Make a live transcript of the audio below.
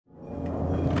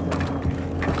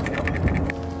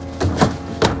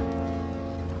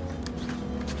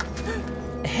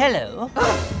Hello.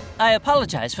 I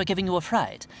apologize for giving you a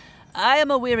fright. I am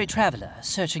a weary traveler,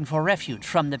 searching for refuge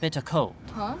from the bitter cold.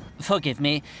 Huh? Forgive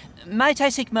me. Might I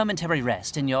seek momentary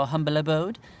rest in your humble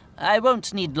abode? I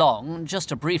won't need long,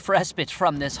 just a brief respite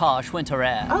from this harsh winter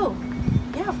air. Oh,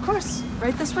 yeah, of course.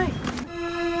 Right this way.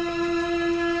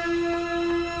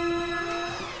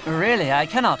 Really, I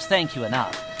cannot thank you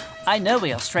enough. I know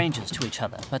we are strangers to each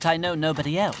other, but I know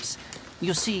nobody else.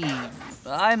 You see,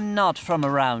 I'm not from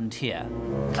around here.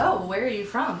 Oh, where are you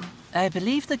from? I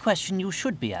believe the question you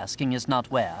should be asking is not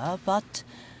where, but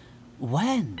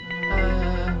when.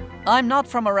 I'm not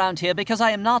from around here because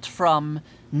I am not from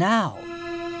now.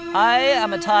 I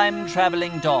am a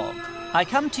time-traveling dog. I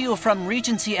come to you from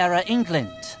Regency-era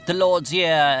England, the Lord's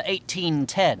year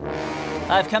 1810.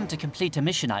 I've come to complete a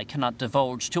mission I cannot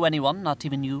divulge to anyone, not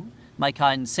even you, my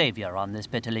kind savior on this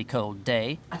bitterly cold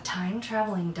day. A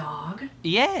time-traveling dog?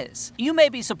 Yes. You may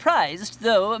be surprised,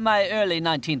 though my early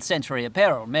 19th century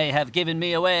apparel may have given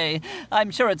me away.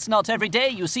 I'm sure it's not every day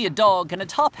you see a dog in a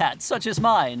top hat such as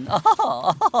mine.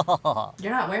 You're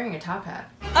not wearing a top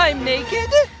hat. I'm naked?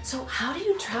 So how do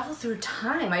you travel through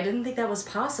time? I didn't think that was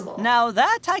possible. Now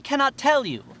that I cannot tell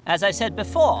you. As I said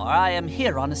before, I am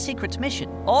here on a secret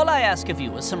mission. All I ask of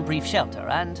you is some brief shelter,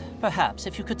 and perhaps,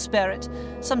 if you could spare it,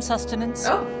 some sustenance.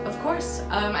 Oh, of course.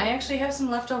 I actually have some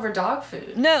leftover dog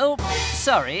food. No,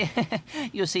 sorry.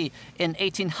 You see, in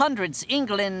 1800s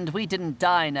England, we didn't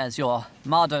dine as your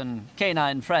modern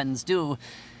canine friends do.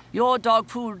 Your dog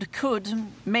food could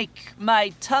make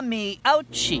my tummy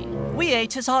ouchy. We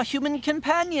ate as our human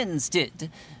companions did.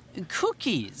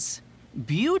 Cookies.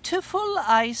 Beautiful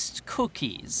iced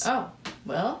cookies. Oh,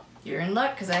 well, you're in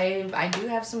luck, because I do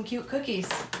have some cute cookies.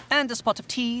 And a spot of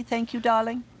tea, thank you,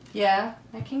 darling. Yeah,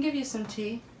 I can give you some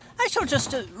tea. I shall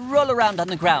just roll around on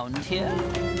the ground here.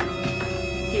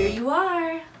 Here you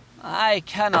are. I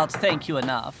cannot thank you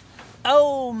enough.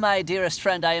 Oh, my dearest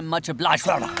friend, I am much obliged.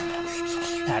 Oh,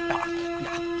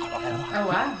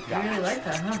 wow. You really like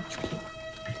that, huh?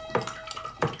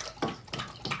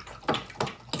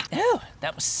 Oh,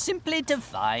 that was simply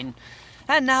divine.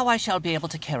 And now I shall be able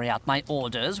to carry out my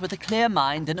orders with a clear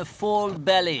mind and a full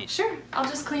belly. Sure, I'll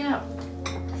just clean up.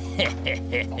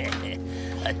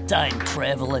 A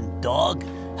time-traveling dog?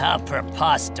 How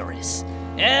preposterous.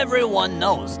 Everyone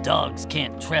knows dogs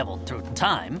can't travel through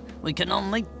time. We can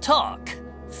only talk.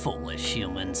 Foolish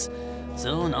humans.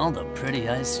 Soon all the pretty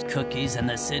iced cookies in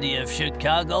the city of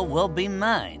Chicago will be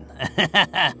mine.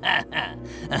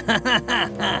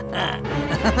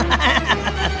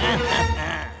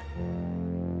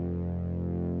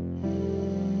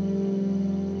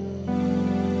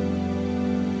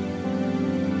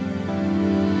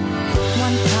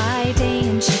 One Friday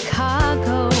in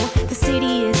Chicago, the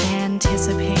city is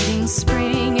anticipating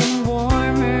spring and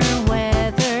warmer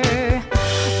weather.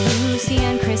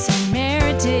 Lucianne, Present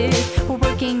Meredith were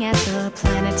working at the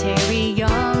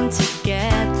planetarium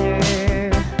together.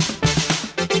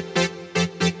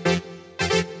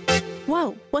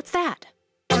 Whoa, what's that?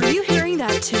 Are you hearing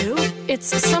that too? It's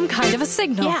some kind of a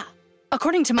signal. Yeah.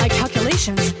 According to my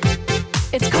calculations,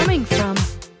 it's coming from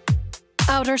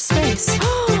outer space.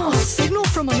 A signal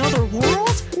from another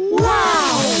world?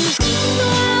 Wow!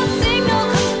 The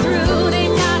signal comes through, they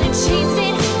gotta chase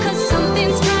it, 'cause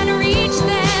something's trying to reach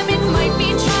them. It might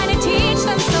be trying to teach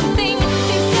them something.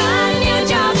 They've got a new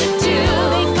job to do,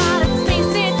 they gotta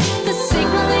face it. The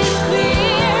signal is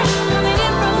clear, coming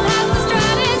in from past the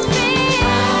stratosphere.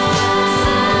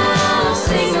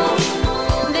 Signal,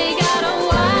 they got a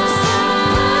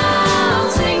wild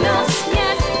signal.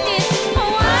 Yes, it's a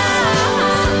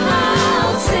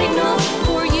wild signal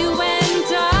for you and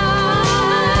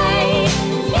I.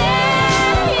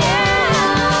 Yeah,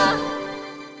 yeah.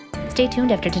 Stay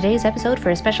tuned after today's episode for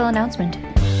a special announcement.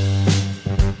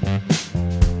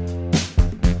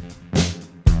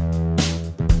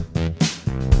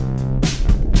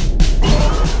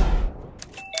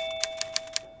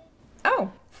 Oh.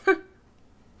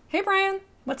 Hey, Brian.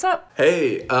 What's up?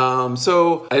 Hey,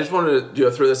 so I just wanted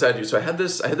to throw this at you. So I had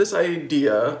this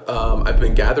idea. I've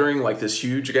been gathering like this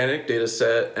huge gigantic data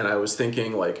set, and I was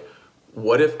thinking like,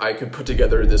 what if I could put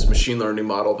together this machine learning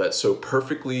model that so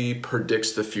perfectly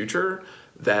predicts the future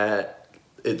that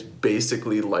it's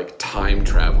basically like time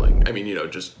traveling. I mean, you know,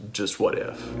 just what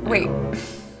if? Wait.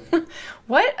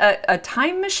 What? A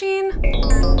time machine?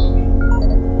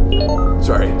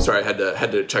 Sorry, I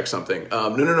had to check something.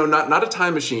 No, not a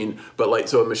time machine, but like,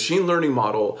 so a machine learning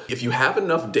model, if you have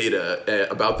enough data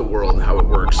about the world and how it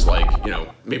works, like, you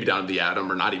know, maybe down to the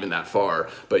atom or not even that far,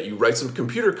 but you write some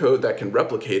computer code that can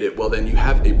replicate it, well then you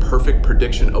have a perfect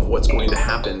prediction of what's going to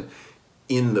happen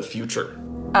in the future.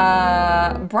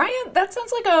 Brian, that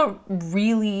sounds like a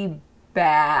really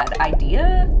bad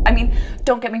idea. I mean,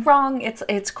 don't get me wrong,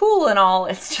 it's cool and all,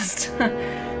 it's just...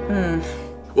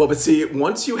 Well, but see,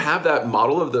 once you have that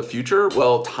model of the future,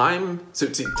 well, time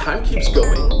keeps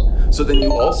going. So then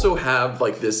you also have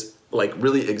like this, like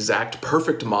really exact,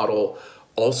 perfect model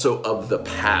also of the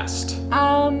past.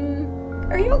 Are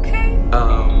you okay?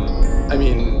 I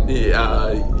mean,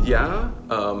 yeah.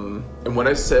 And when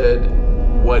I said,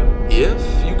 what if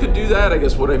you could do that? I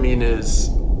guess what I mean is,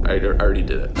 I already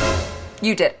did it.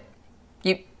 You did.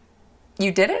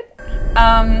 You did it?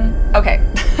 Okay.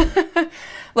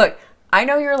 Look, I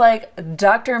know you're like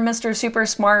Dr. Mr. Super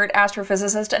Smart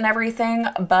Astrophysicist and everything,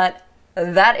 but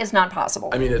that is not possible.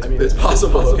 I mean, it's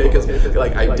possible, okay? Because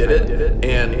like I did it,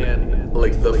 and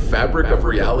like the fabric of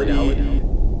reality,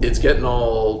 it's getting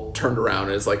all turned around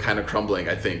and it's like kind of crumbling,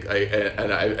 I think.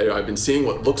 I've been seeing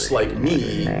what looks like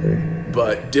me,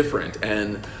 but different.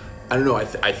 And I don't know, I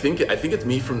think it's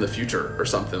me from the future or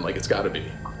something, like it's gotta be.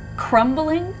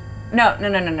 Crumbling? No.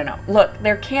 Look,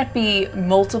 there can't be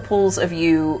multiples of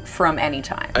you from any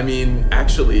time. I mean,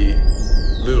 actually,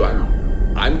 Lou,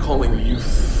 I'm calling you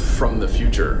from the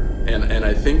future. And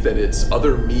I think that it's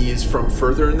other me's from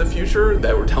further in the future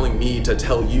that were telling me to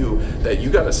tell you that you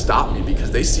gotta stop me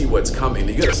because they see what's coming.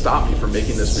 You gotta stop me from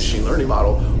making this machine learning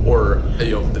model, or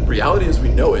you know, the reality as we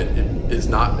know it is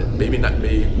not, maybe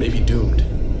doomed.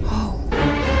 Oh.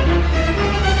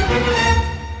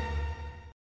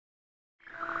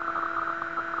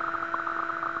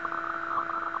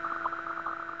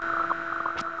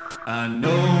 I know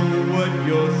what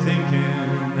you're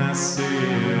thinking, I see it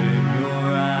in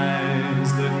your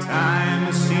eyes. The time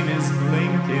machine is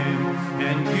blinking,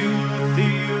 and you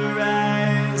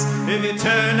theorize. If you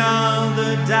turn all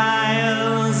the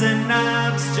dials and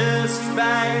knobs just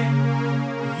right,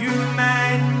 you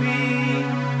might be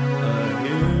a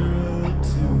hero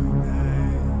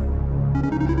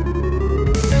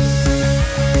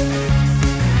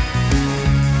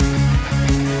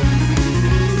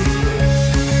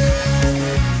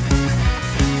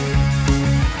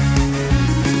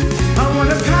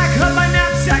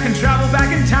travel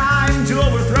back in time to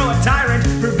overthrow a tyrant,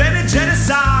 prevent a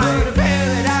genocide. But a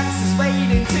paradox is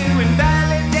waiting to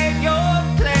invalidate your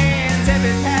plans.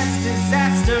 Every past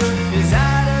disaster is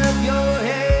out of your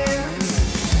hands.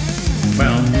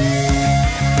 Well,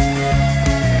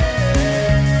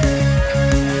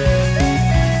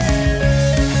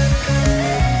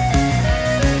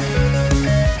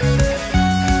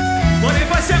 what if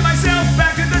I sent myself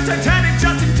back to the Titanic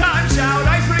just in time? Shout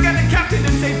iceberg at the captain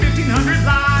and say 1,500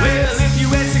 lives. Well, if you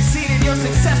had succeeded, your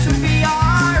success would be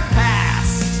our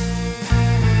past.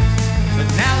 But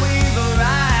now we've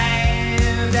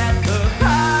arrived at the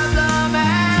problem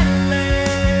at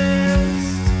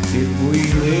last. If we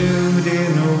lived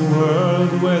in a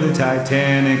world where the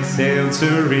Titanic sailed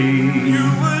serene, you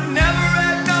would never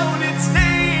have known its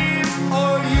name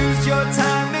or used your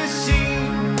time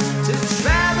machine to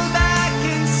travel back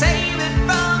and save it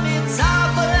from its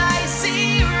awful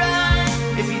icy run.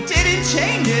 If you didn't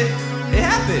change it, it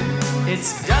happened.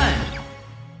 It's done.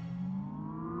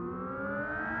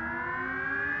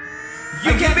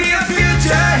 You can be a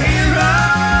future hero.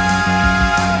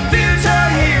 Future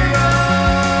hero.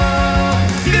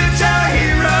 Future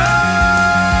hero.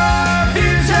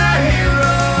 Future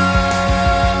hero.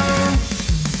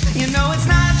 You know it's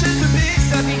not just the big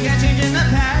stuff you can't change in the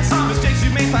past. Mistakes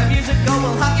you made 5 years ago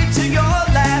will haunt you to your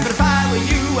last. But if I were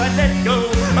you, I'd let go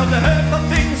of the hurtful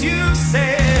things you've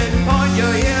said. Point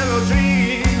your hero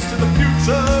dreams to the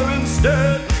future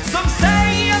instead. Some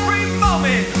say every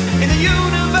moment in the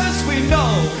universe we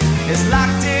know is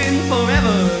locked in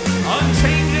forever,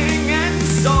 unchanging and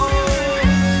so.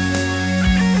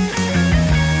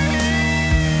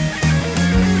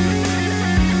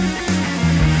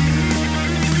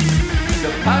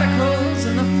 The particles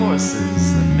and the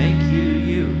forces that make you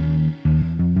you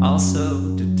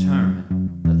also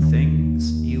determine the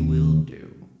things you will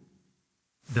do.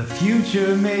 the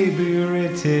future may be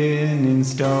written in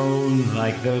stone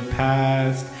like the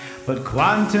past, but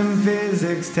quantum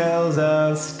physics tells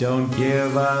us don't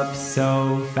give up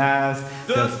so fast.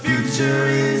 The future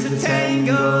is a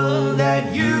tangle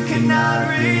that you cannot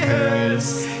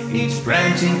rehearse. Each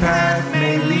branching path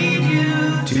may lead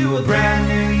you to a brand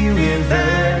new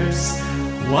universe,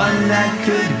 one that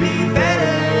could be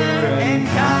better and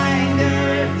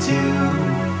kinder too.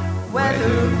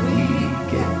 Whether we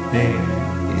get there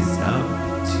is up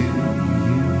to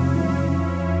you.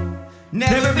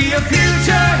 Never be a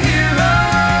future hero.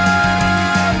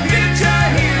 Future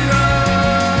hero.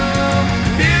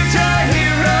 Future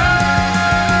hero.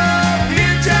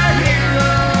 Future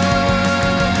hero.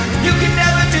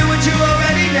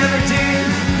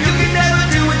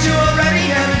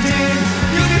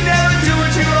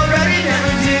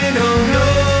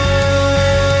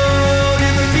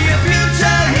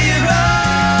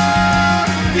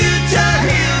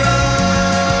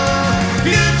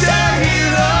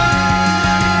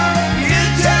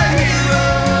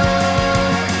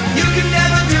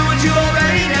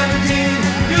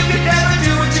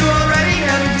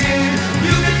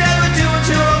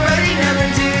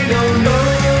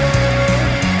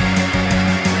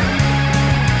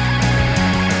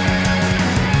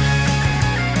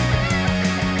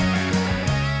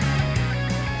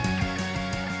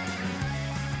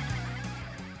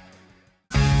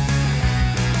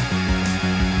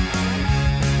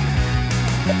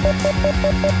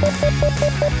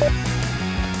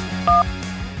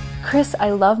 Chris,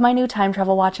 I love my new time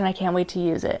travel watch and I can't wait to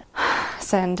use it.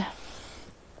 Send.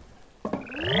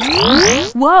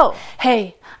 Whoa!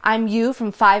 Hey, I'm you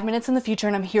from 5 minutes in the future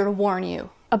and I'm here to warn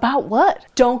you. About what?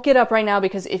 Don't get up right now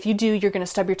because if you do, you're gonna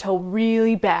stub your toe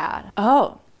really bad.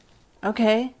 Oh,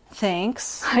 okay,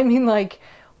 thanks. I mean like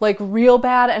real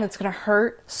bad, and it's gonna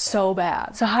hurt so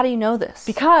bad. So how do you know this?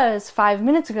 Because 5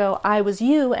 minutes ago, I was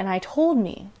you and I told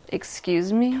me.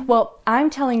 Excuse me? Well, I'm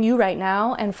telling you right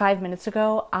now, and 5 minutes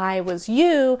ago, I was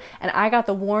you, and I got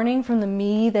the warning from the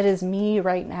me that is me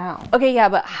right now. Okay, yeah,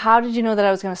 but how did you know that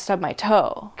I was gonna stub my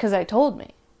toe? Because I told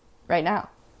me, right now.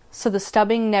 So the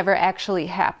stubbing never actually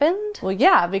happened? Well,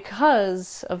 yeah,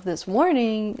 because of this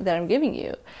warning that I'm giving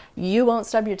you. You won't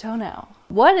stub your toe now.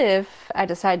 What if I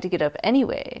decide to get up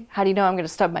anyway? How do you know I'm gonna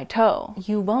stub my toe?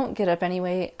 You won't get up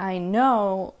anyway, I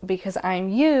know, because I'm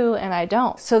you and I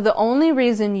don't. So the only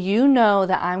reason you know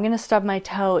that I'm gonna stub my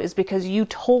toe is because you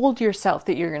told yourself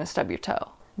that you're gonna stub your toe.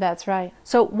 That's right.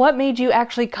 So what made you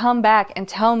actually come back and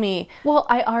tell me? Well,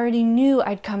 I already knew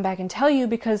I'd come back and tell you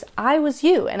because I was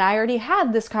you and I already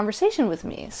had this conversation with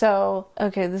me. So,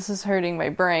 okay, this is hurting my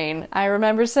brain. I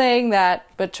remember saying that,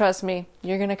 but trust me,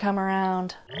 you're gonna come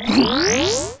around.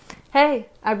 Hey,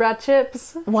 I brought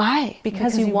chips. Why?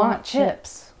 Because you want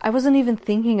chips. I wasn't even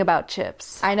thinking about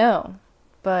chips. I know,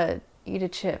 but eat a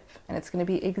chip and it's gonna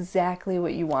be exactly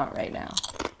what you want right now.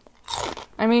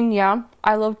 I mean, yeah,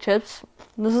 I love chips.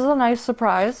 This is a nice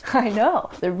surprise. I know.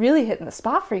 They're really hitting the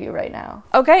spot for you right now.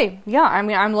 Okay, yeah, I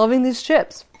mean, I'm loving these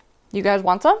chips. You guys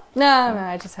want some? No,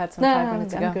 I just had some 5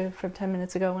 minutes ago. I'm good from 10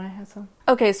 minutes ago when I had some.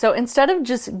 Okay, so instead of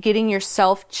just getting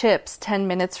yourself chips 10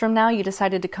 minutes from now, you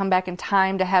decided to come back in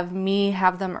time to have me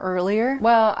have them earlier?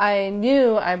 Well, I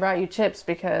knew I brought you chips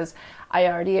because I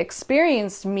already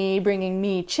experienced me bringing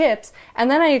me chips, and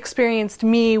then I experienced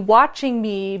me watching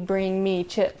me bring me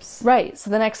chips. Right, so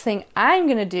the next thing I'm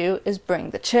gonna do is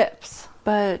bring the chips.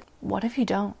 But what if you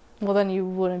don't? Well, then you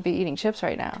wouldn't be eating chips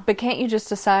right now. But can't you just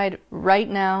decide right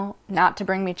now not to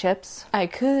bring me chips? I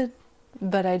could,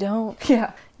 but I don't.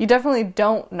 Yeah, you definitely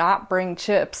don't not bring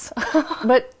chips.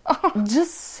 But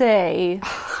just say,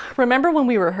 remember when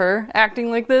we were her acting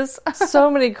like this?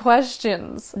 So many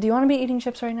questions. Do you want to be eating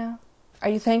chips right now? Are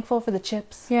you thankful for the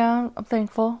chips? Yeah, I'm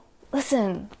thankful.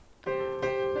 Listen,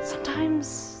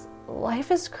 sometimes life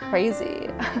is crazy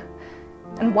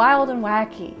and wild and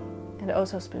wacky and oh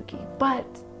so spooky. But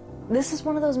this is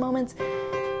one of those moments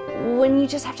when you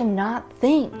just have to not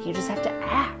think. You just have to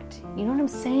act. You know what I'm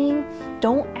saying?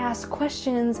 Don't ask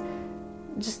questions.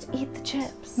 Just eat the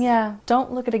chips. Yeah,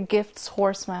 don't look at a gift's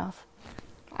horse mouth.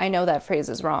 I know that phrase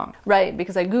is wrong. Right,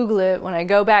 because I Google it when I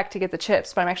go back to get the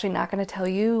chips, but I'm actually not going to tell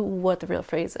you what the real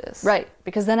phrase is. Right,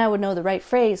 because then I would know the right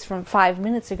phrase from 5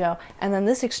 minutes ago, and then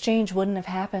this exchange wouldn't have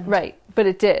happened. Right, but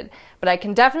it did. But I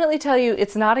can definitely tell you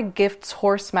it's not a gift's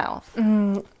horse mouth.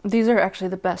 These are actually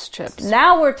the best chips.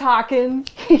 Now we're talking.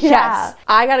 Yes. Yeah.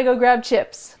 I gotta go grab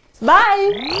chips.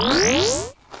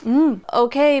 Bye.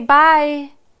 Okay,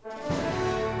 bye.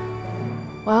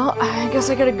 Well, I guess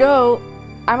I gotta go.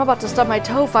 I'm about to stub my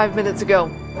toe 5 minutes ago.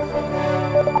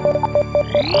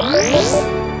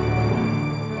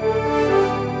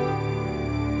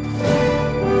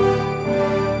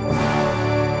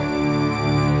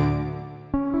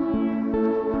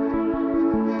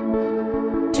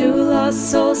 Two lost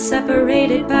souls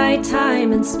separated by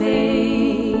time and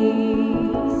space.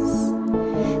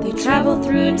 They travel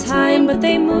through time, but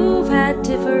they move at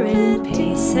different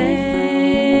paces.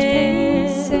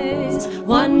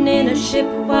 One in a ship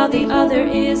while the other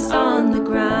is on the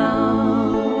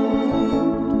ground.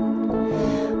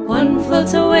 One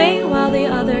floats away while the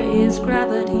other is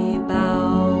gravity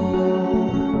bound.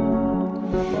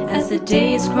 As the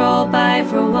days crawl by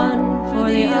for one, for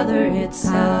the other it's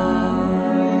ours.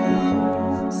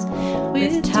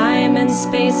 With time and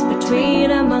space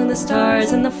between, among the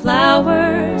stars and the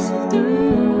flowers.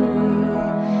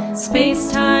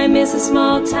 Space-time is a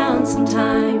small town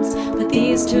sometimes, but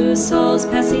these two souls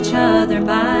pass each other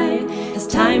by. As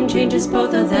time changes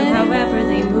both of them however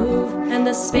they move, and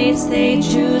the space they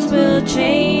choose will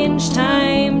change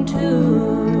time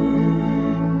too.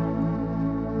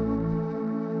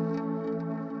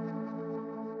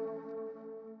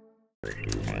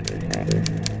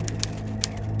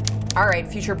 Alright,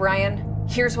 future Brian,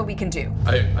 here's what we can do.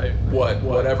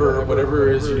 Whatever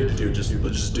it is you need to do, just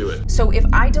do it. So if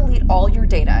I delete all your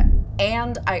data,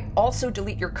 and I also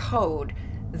delete your code,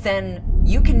 then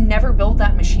you can never build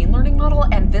that machine learning model,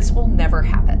 and this will never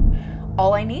happen.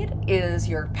 All I need is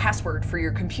your password for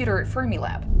your computer at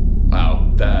Fermilab.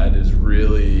 Wow, that is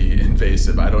really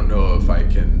invasive. I don't know if I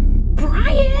can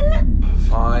Brian!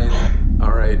 Fine.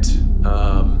 All right.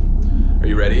 Are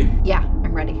you ready? Yeah,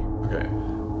 I'm ready. Okay.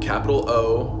 Capital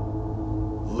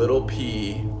O, little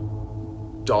p,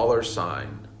 $,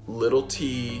 little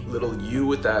t, little u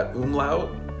with that umlaut,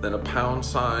 then a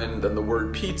 £, then the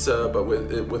word pizza, but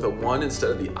with a 1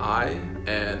 instead of the I,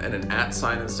 and an @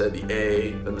 sign instead of the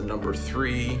A, then the number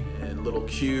 3, and little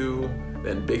q,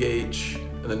 then big H,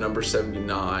 and the number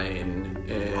 79,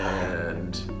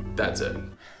 and that's it.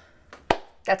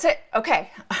 That's it.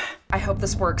 Okay. I hope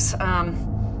this works.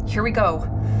 Here we go.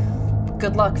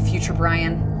 Good luck, future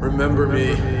Brian. Remember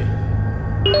me.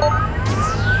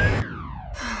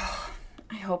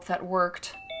 I hope that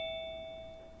worked.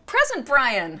 Present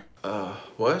Brian!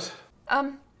 What?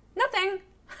 Nothing.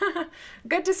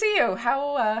 Good to see you.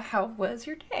 How was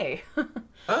your day?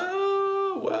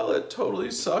 Well, it totally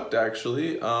sucked,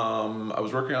 actually. I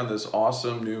was working on this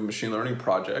awesome new machine learning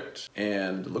project,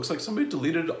 and it looks like somebody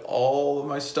deleted all of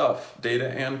my stuff, data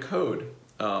and code.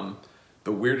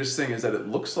 The weirdest thing is that it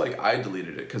looks like I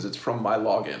deleted it because it's from my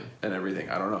login and everything.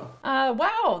 I don't know.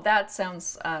 Wow, that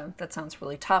sounds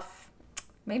really tough.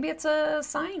 Maybe it's a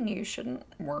sign you shouldn't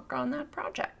work on that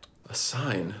project. A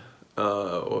sign?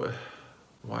 Why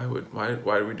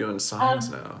are we doing signs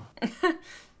now?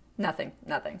 Nothing.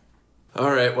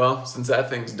 All right, well, since that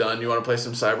thing's done, you want to play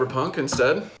some Cyberpunk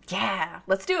instead? Yeah,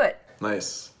 let's do it.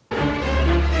 Nice.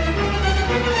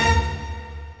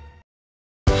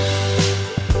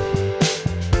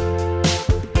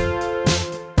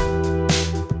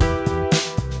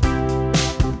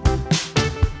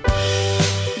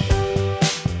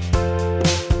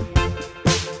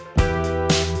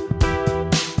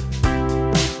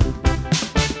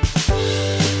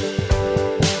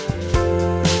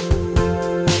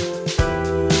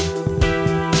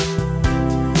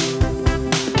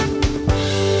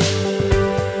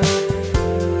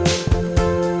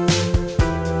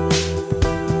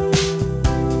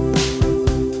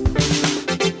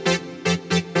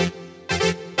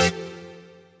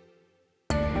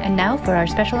 And now for our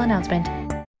special announcement.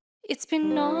 It's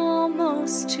been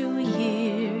almost 2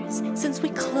 years since we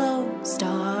closed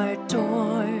our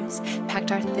doors,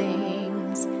 packed our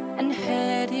things, and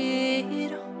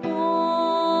headed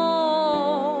home.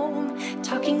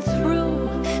 Talking through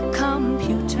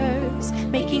computers,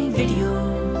 making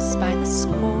videos by the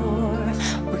score,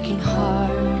 working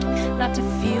hard not to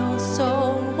feel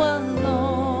so alone.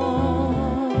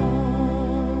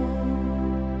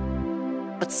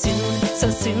 But so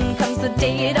soon comes the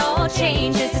day it all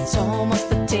changes. It's almost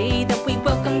the day that we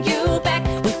welcome you back.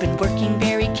 We've been working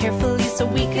very carefully so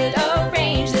we could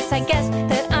arrange this. I guess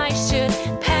that I should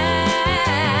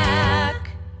pack.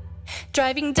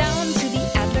 Driving down to the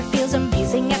Adler fields,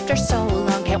 amazing after so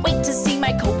long. Can't wait to see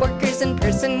my coworkers in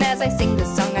person as I sing the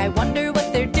song. I wonder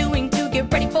what they're doing to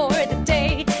get ready for the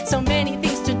day. So many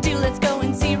things to do, let's go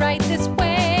and see right this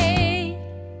way.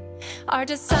 Our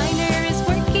designer is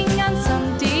working on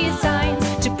some designs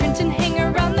to print and hang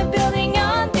around the building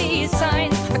on these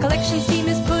signs. Our collections team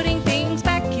is putting things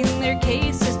back in their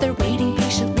cases. They're waiting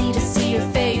patiently to see your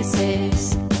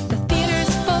faces. The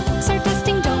theater's folks are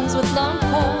testing domes with long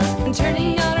poles and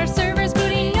turning on our servers,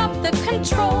 booting up the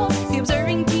controls. The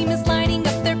observing team is lining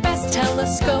up their best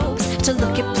telescopes to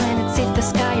look at planets if the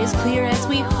sky is clear as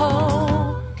we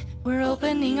hope. We're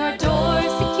opening our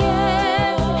doors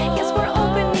again. Yes, we're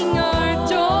opening our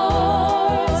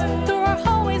doors. Through our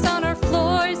hallways, on our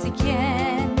floors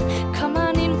again. Come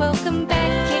on in, welcome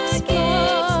back,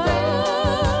 explore.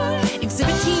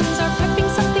 Exhibit teams are prepping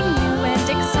something new and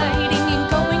exciting and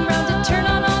going round to turn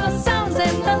on all the sounds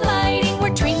and the lighting.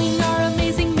 We're training our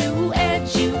amazing new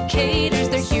educators.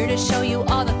 They're here to show you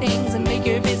all the things and make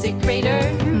your visit greater.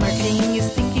 Marketing is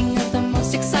thinking of the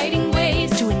most exciting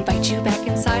ways to invite you back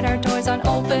inside our doors on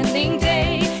opening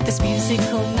day. This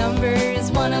musical number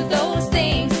is one of those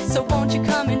things, so won't you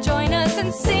come and join us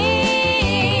and sing?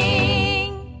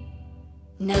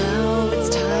 Now it's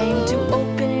time to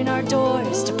open our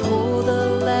doors, to pull the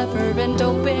lever and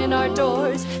open our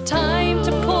doors. Time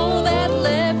to pull that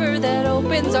lever that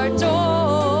opens our doors.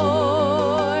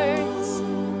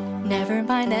 Never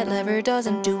mind, that lever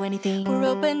doesn't do anything. We're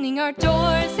opening our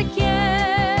doors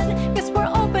again. Yes,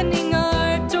 we're opening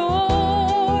our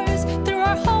doors. Through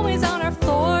our hallways, on our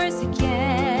floors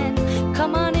again.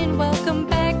 Come on in, welcome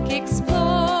back, explore.